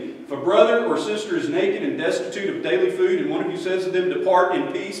 15. If a brother or sister is naked and destitute of daily food, and one of you says to them, "Depart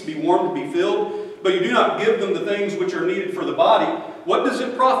in peace, be warmed, be filled," but you do not give them the things which are needed for the body, what does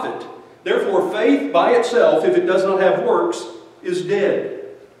it profit? Therefore, faith by itself, if it does not have works, is dead.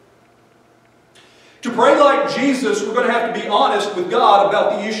 To pray like Jesus, we're going to have to be honest with God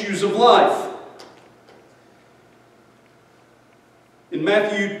about the issues of life. In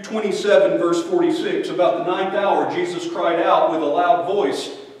Matthew 27, verse 46, about the 9th hour, Jesus cried out with a loud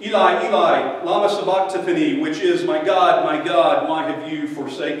voice, "Eli, Eli, lama sabachthani," which is, my God, why have you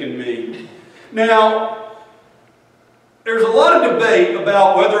forsaken me?" Now, there's a lot of debate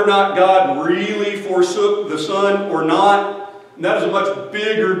about whether or not God really forsook the Son or not. And that is a much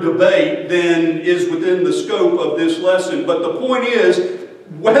bigger debate than is within the scope of this lesson. But the point is,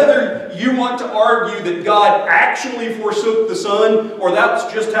 whether you want to argue that God actually forsook the Son, or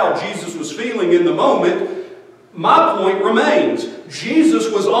that's just how Jesus was feeling in the moment, my point remains.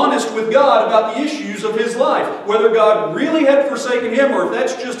 Jesus was honest with God about the issues of his life. Whether God really had forsaken him, or if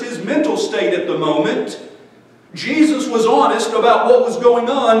that's just his mental state at the moment, Jesus was honest about what was going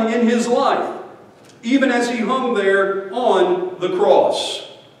on in his life, even as he hung there on the cross.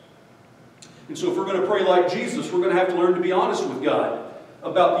 And so if we're going to pray like Jesus, we're going to have to learn to be honest with God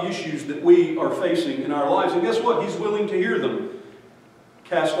about the issues that we are facing in our lives. And guess what? He's willing to hear them.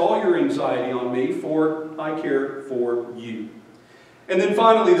 Cast all your anxiety on me, for I care for you. And then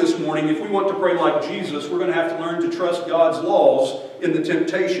finally this morning, if we want to pray like Jesus, we're going to have to learn to trust God's laws in the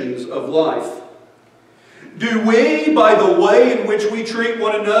temptations of life. Do we, by the way in which we treat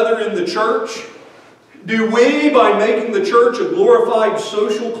one another in the church, do we, by making the church a glorified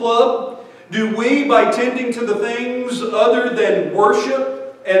social club, do we, by tending to the things other than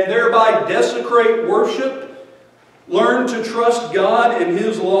worship and thereby desecrate worship, learn to trust God and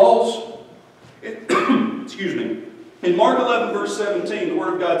His laws? Excuse me. In Mark 11, verse 17, the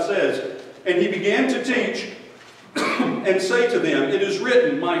Word of God says, "And he began to teach and say to them, It is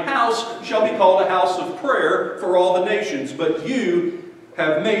written, My house shall be called a house of prayer for all the nations, but you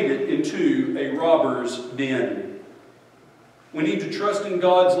have made it into a robber's den." We need to trust in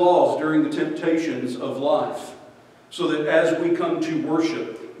God's laws during the temptations of life, so that as we come to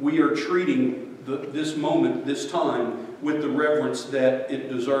worship, we are treating this moment, this time, with the reverence that it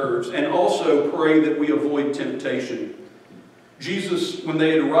deserves. And also pray that we avoid temptation. Jesus, when they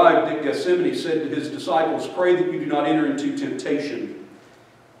had arrived at Gethsemane, said to his disciples, "Pray that you do not enter into temptation."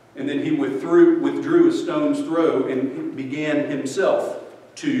 And then he withdrew a stone's throw and began himself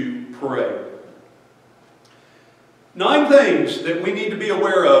to pray. 9 things that we need to be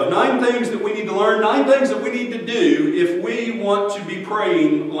aware of, 9 things that we need to learn, 9 things that we need to do if we want to be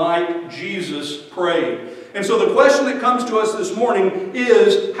praying like Jesus prayed. And so the question that comes to us this morning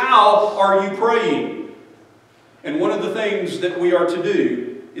is, how are you praying? And one of the things that we are to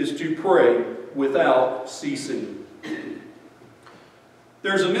do is to pray without ceasing.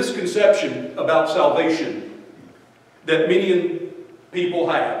 There's a misconception about salvation that many people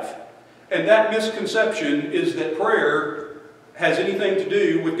have. And that misconception is that prayer has anything to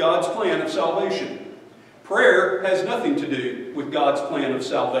do with God's plan of salvation. Prayer has nothing to do with God's plan of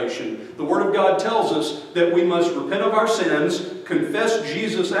salvation. The Word of God tells us that we must repent of our sins, confess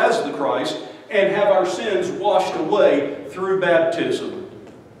Jesus as the Christ, and have our sins washed away through baptism.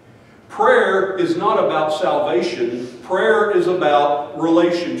 Prayer is not about salvation. Prayer is about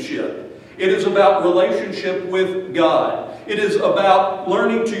relationship. It is about relationship with God. It is about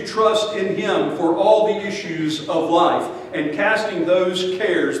learning to trust in Him for all the issues of life and casting those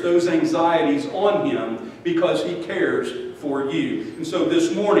cares, those anxieties on Him because He cares for you. And so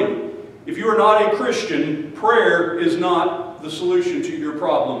this morning, if you are not a Christian, prayer is not the solution to your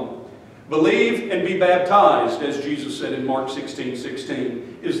problem. Believe and be baptized, as Jesus said in Mark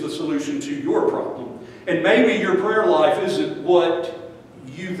 16:16, is the solution to your problem. And maybe your prayer life isn't what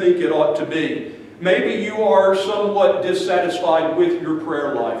you think it ought to be. Maybe you are somewhat dissatisfied with your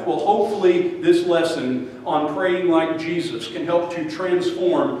prayer life. Well, hopefully this lesson on praying like Jesus can help to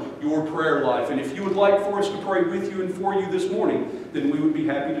transform your prayer life. And if you would like for us to pray with you and for you this morning, then we would be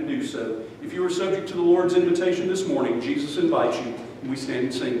happy to do so. If you are subject to the Lord's invitation this morning, Jesus invites you, and we stand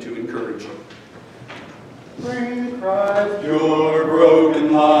and sing to encourage you. Bring Christ your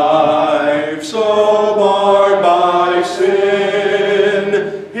broken life, so marred by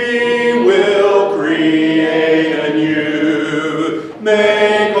sin, He will create anew,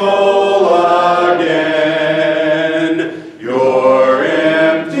 make whole again. Your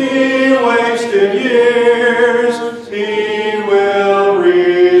empty, wasted years He will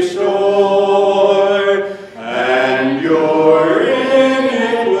restore, and your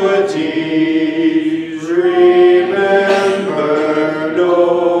iniquities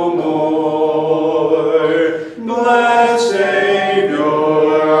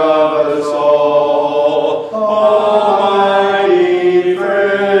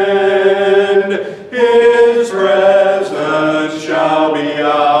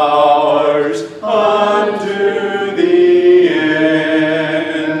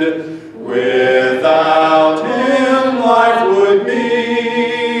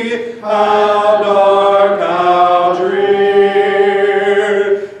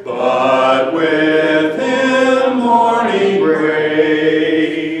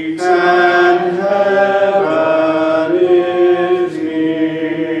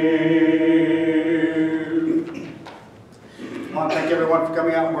for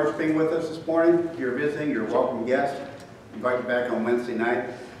coming out and worshiping with us this morning. If you're visiting, you're a welcome guest. Invite you back on Wednesday night.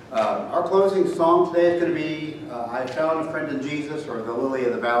 Our closing song today is going to be I Found a Friend in Jesus, or The Lily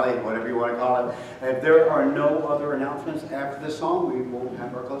of the Valley, whatever you want to call it. If there are no other announcements after this song, we will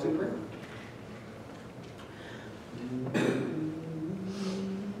have our closing prayer.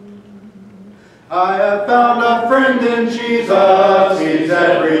 I have found a friend in Jesus, he's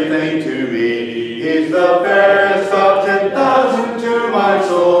everything to me. He's the fairest of 10,000 to my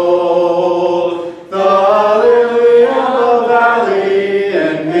soul. The lily of the valley,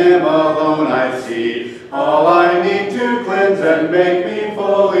 in him alone I see. All I need to cleanse and make me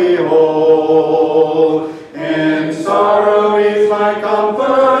fully whole. In sorrow he's my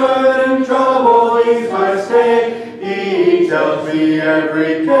comfort, in trouble he's my stay. He tells me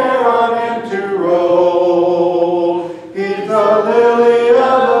every care on him to roll. He's the lily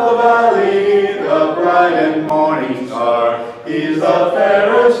of the valley, the bright and morning star. He's the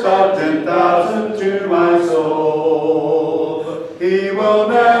fairest of 10,000 to my soul. He will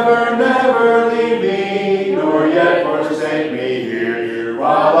never, never leave me, nor yet forsake me here,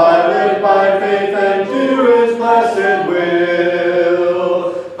 while I live by faith and do his blessed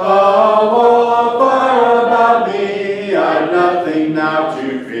will. A wall of fire about me, I've nothing now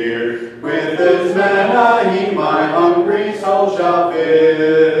to fear. With his manna he my hungry soul shall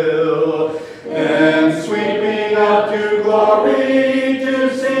fill. And sweeping up to glory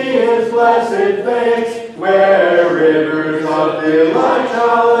to see his blessed face, where rivers of delight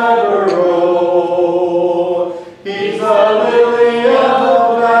shall ever roll. He's the lily of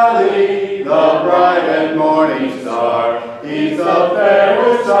the valley, the bright and morning star. He's the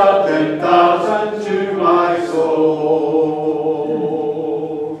fairest of 10,000 to my soul.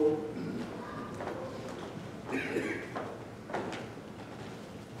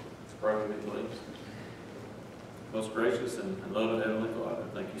 Pray with me, please. Most gracious and loving Heavenly Father,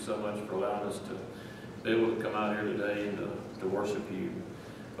 thank you so much for allowing us to be able to come out here today and to worship you.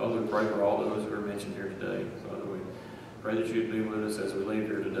 Father, we pray for all those who are mentioned here today. Father, we pray that you'd be with us as we leave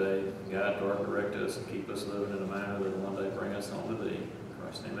here today. Guide, direct us, and keep us living in a manner that will one day bring us home to thee. In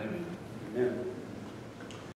Christ's name, amen. Amen.